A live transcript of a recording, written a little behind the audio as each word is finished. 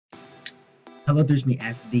Hello, there's me,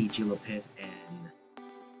 Anthony G. Lopez, and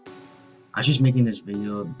I was just making this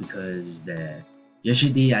video because that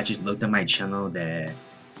yesterday I just looked at my channel that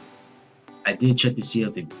I did check to see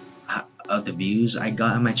of the views I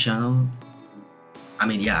got on my channel.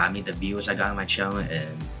 The views I got on my channel,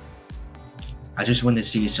 and I just want to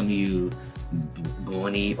see some of you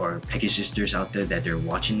Bonnie or Peggy sisters out there that they're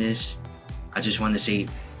watching this. I just want to say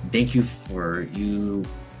thank you for you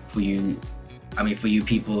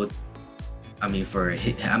people. For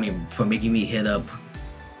making me hit up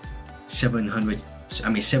 700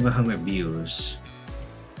 views.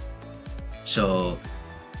 So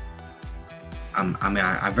I'm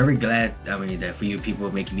very glad that for you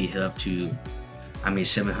people making me hit up to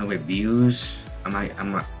 700 views on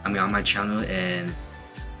my channel. And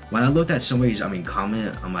when I looked at somebody's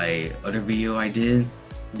comment on my other video I did,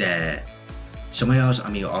 that somebody else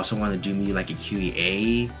also want to do me like a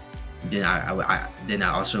Q&A, then I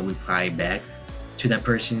also reply back to that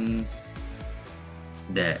person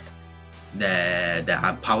that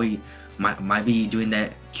I probably might be doing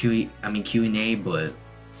that Q&A, but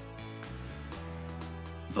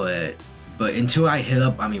until I hit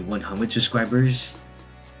up 100 subscribers,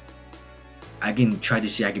 I can try to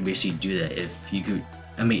see I can basically do that. If you could,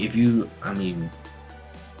 if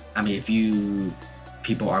you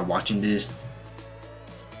people are watching this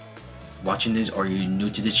or you're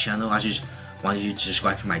new to this channel, I just want you to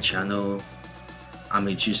subscribe to my channel.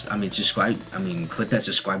 Subscribe. Click that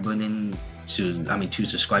subscribe button to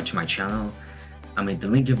subscribe to my channel. The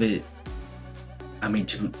link of it. The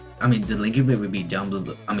link of it will be down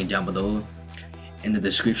below. Down below in the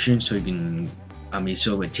description, so you can.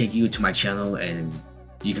 So it would take you to my channel, and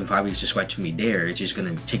you can probably subscribe to me there. It's just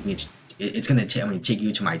gonna take me. It's gonna take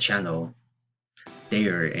you to my channel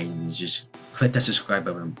there, and just click that subscribe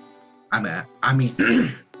button.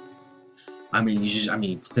 You just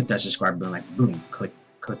click that subscribe button, like boom, click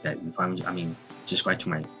that, and finally subscribe to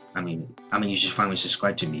my you just finally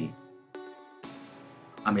subscribe to me.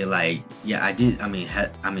 Yeah, I did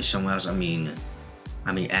someone else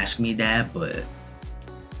asked me that, but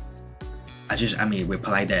I just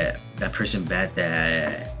replied that person back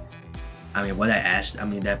that what I asked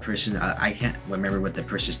that person, I can't remember what the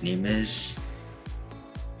person's name is,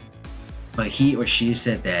 but he or she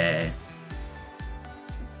said that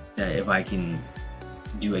if I can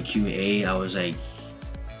do a Q&A. I was like,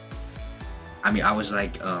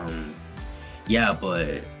 yeah,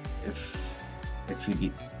 but if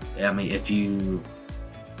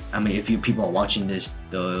you people are watching this,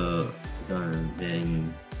 then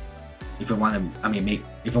if you want to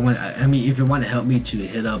help me to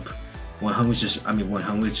hit up 100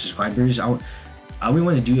 subscribers, I would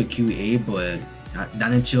want to do a Q&A, but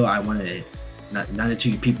not until not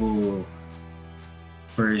until you people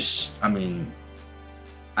first. I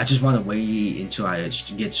just want to wait until I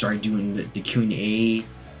get started doing the Q&A.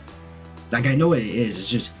 Like, I know what it is. It's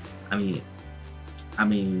just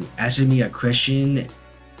asking me a question,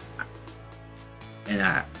 and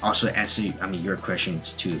I also answer your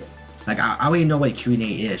questions too. Like, I already know what Q&A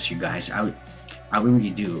is, you guys. I really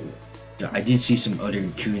do. I did see some other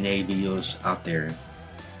Q&A videos out there.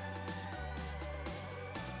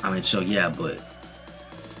 So yeah, but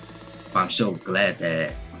I'm so glad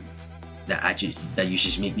that you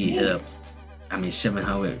just make me hit up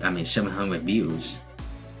 700 views.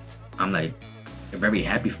 I'm like very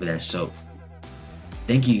happy for that. So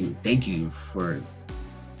thank you for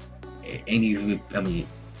any other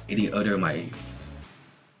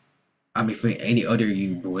for any other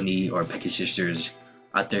you Bonnie or Peggy sisters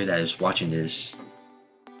out there that is watching this.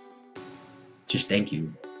 Just thank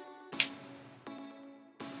you.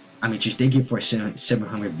 Just thank you for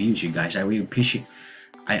 700 views, you guys. I really appreciate.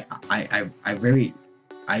 I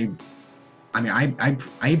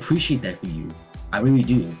appreciate that for you. I really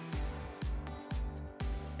do.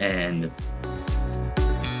 And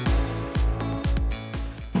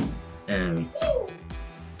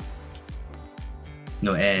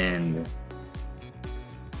no, and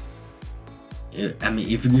if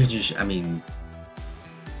you could just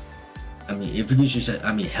if you could just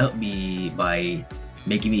help me by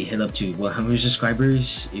making me hit up to 100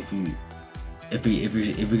 subscribers. If we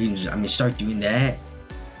can just, start doing that,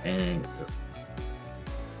 and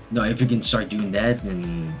no, if we can start doing that,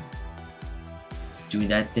 then if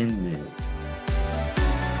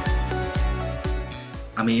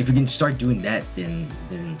we can start doing that, then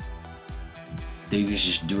you can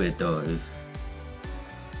just do it though.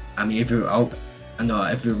 If you're out, no,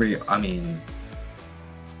 if you're really,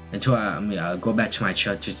 until I go back to my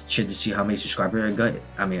chat to check to see how many subscribers I got.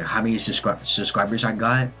 How many subscribers I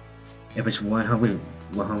got. If it's 100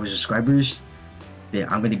 subscribers, then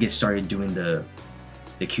I'm gonna get started doing the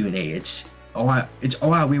Q&A. It's all I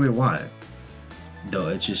really want, though.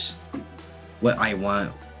 It's just what I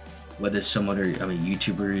want. Whether some other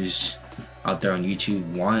YouTubers out there on YouTube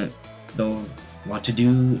want to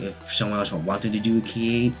do. If someone else wanted to do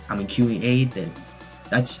Q&A, then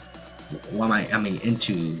that's what I'm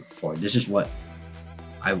into for. This is what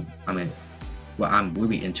what I'm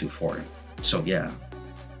really into for. So yeah.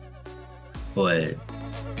 But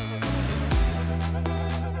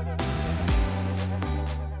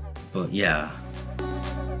yeah.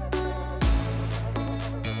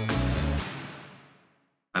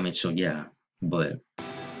 So yeah. But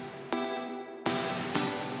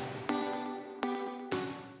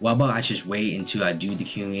what about I just wait until I do the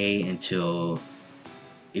Q&A until,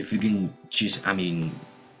 if you can just really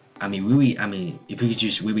if you could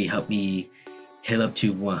just really help me hit up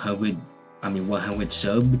to 100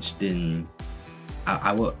 subs, then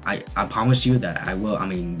I promise you that I will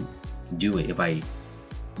do it. If I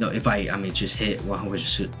just hit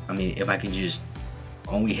 100, if I can just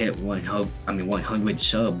only hit 100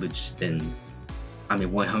 subs, then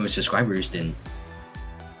 100 subscribers, then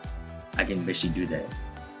I can basically do that.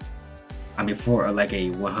 For like a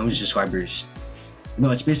 100 subscribers, no,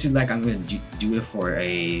 it's basically like I'm gonna do it for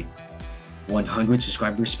a 100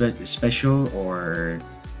 subscriber special or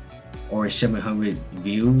 700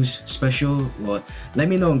 views special. Well, let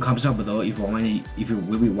me know in comments down below if you really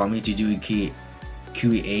want me to do a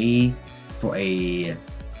Q&A for either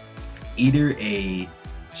a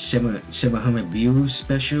 700 views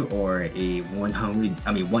special or a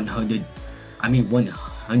 100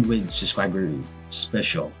 subscriber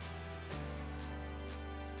special.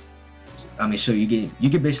 So you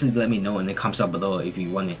can basically let me know in the comments down below if you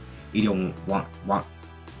want it. If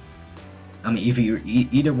you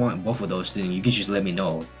either want both of those, then you can just let me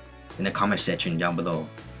know in the comment section down below,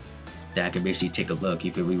 that I can basically take a look.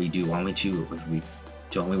 If you really do want me to, or if you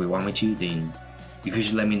don't really want me to, then you can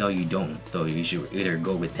just let me know you don't. So you should either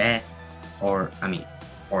go with that, or that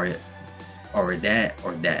or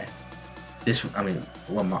that. This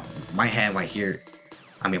well, my hand right here.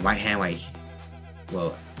 My hand right.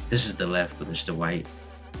 Well, this is the left, but it's the right.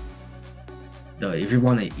 Though, if you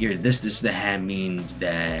want to hear this, the hand means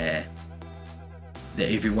that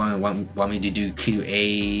if you want me to do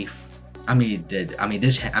Q&A,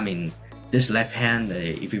 this left hand,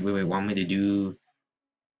 if you really want me to do,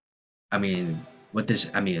 what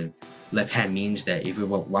this left hand means, that if you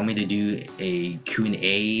want me to do a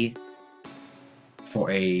Q&A for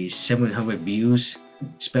a 700 views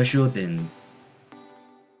special, then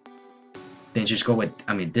just go with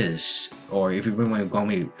this. Or if you really want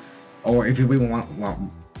me, or if you really want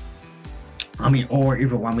or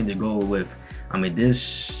if you want me to go with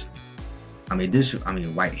this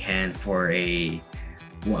right hand for a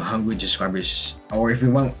 100 subscribers, or if you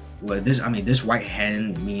want, well, this right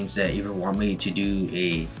hand means that if you want me to do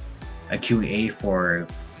a Q&A for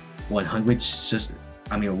 100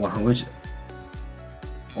 100,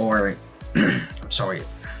 or I'm sorry,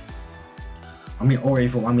 or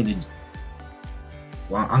if you want me to,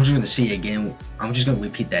 well, I'm just gonna say it again. I'm just gonna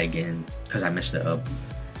repeat that again because I messed it up.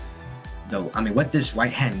 Though, what this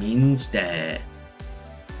right hand means, that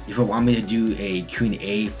if you want me to do a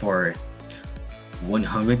Q&A for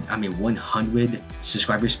 100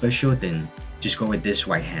 subscriber special, then just go with this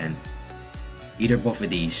right hand. Either both of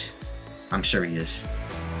these. I'm serious.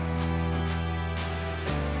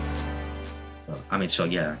 So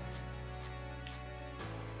yeah.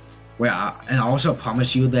 Well, and I also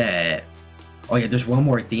promise you that. Oh yeah, there's one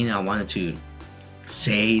more thing I wanted to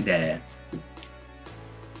say, that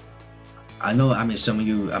I know some of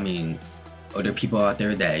you, other people out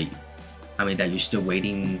there that that you're still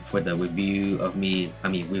waiting for the review of me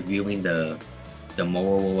reviewing the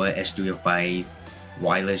Motorola S305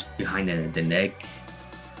 wireless behind the neck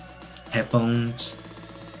headphones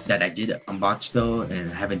that I did unbox though, and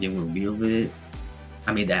haven't done a review of it.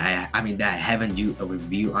 That I haven't do a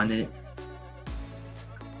review on it.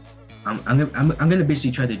 I'm gonna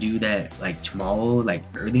basically try to do that like tomorrow, like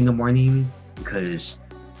early in the morning, because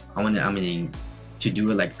to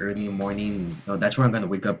do it like early in the morning. No, that's where I'm gonna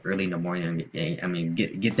wake up early in the morning.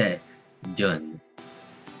 Get that done,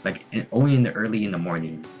 like only in the early in the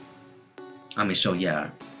morning. So yeah,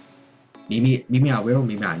 maybe I will,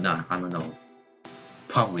 maybe I'm not. I don't know.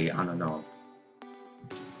 Probably, I don't know.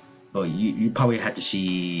 But you probably have to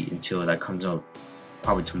see until that comes out,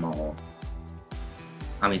 probably tomorrow.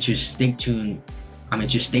 Just stay tuned.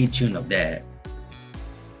 Just stay tuned of that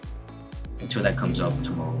until that comes up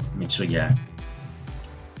tomorrow. So yeah.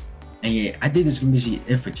 And yeah, I think this is gonna be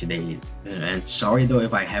it for today. And sorry though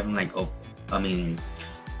if I haven't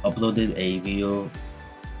uploaded a video.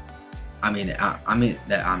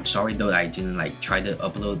 I'm sorry though that I didn't like try to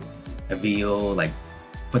upload a video like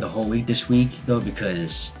for the whole week this week though,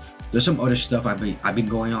 because there's some other stuff I've been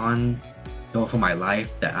going on though for my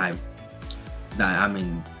life that I've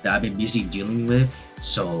been busy dealing with.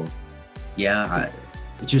 So yeah,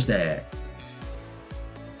 it's just that,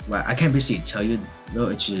 well, I can't basically tell you though.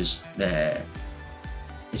 It's just that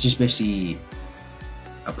it's just basically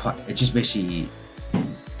it's just basically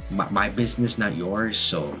my business, not yours.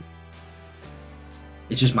 So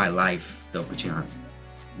it's just my life though, which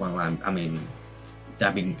well,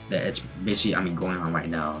 that it's basically going on right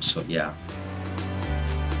now. So yeah,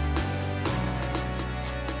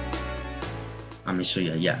 so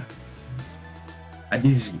yeah. I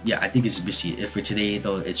think it's basically it for today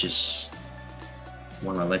though. It's just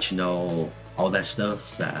want to let you know all that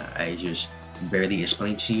stuff that I just barely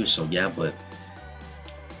explained to you. So yeah, but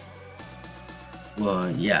well,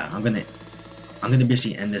 yeah, I'm gonna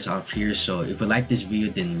basically end this off here. So if you like this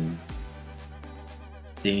video, then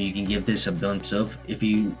you can give this a thumbs up if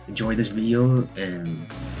you enjoy this video. And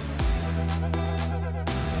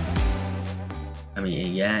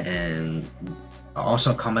yeah, and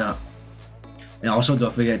also comment. And also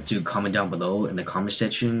don't forget to comment down below in the comment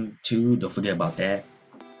section too. Don't forget about that.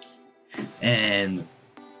 And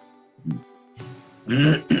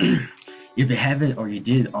if you haven't or you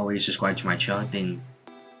did already subscribe to my channel, then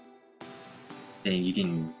you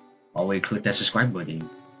can always click that subscribe button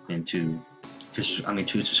and to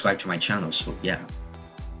subscribe to my channel. So yeah.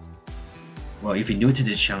 Well, if you're new to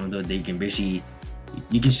this channel though, they can basically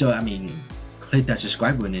you can still click that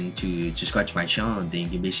subscribe button to subscribe to my channel. Then you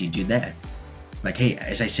can basically do that. Like, hey,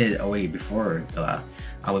 as I said already before,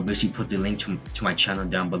 I would basically put the link to my channel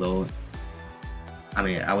down below.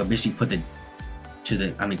 I would basically put to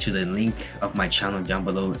the link of my channel down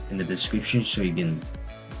below in the description, so you can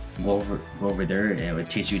go over there and it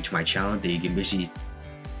takes you to my channel. Then you can basically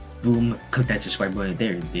boom, click that subscribe button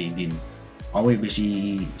there. They can always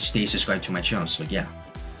basically stay subscribed to my channel. So yeah,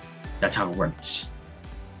 that's how it works.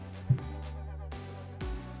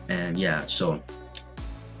 And yeah, so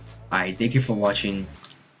I thank you for watching,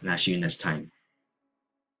 and I'll see you next time.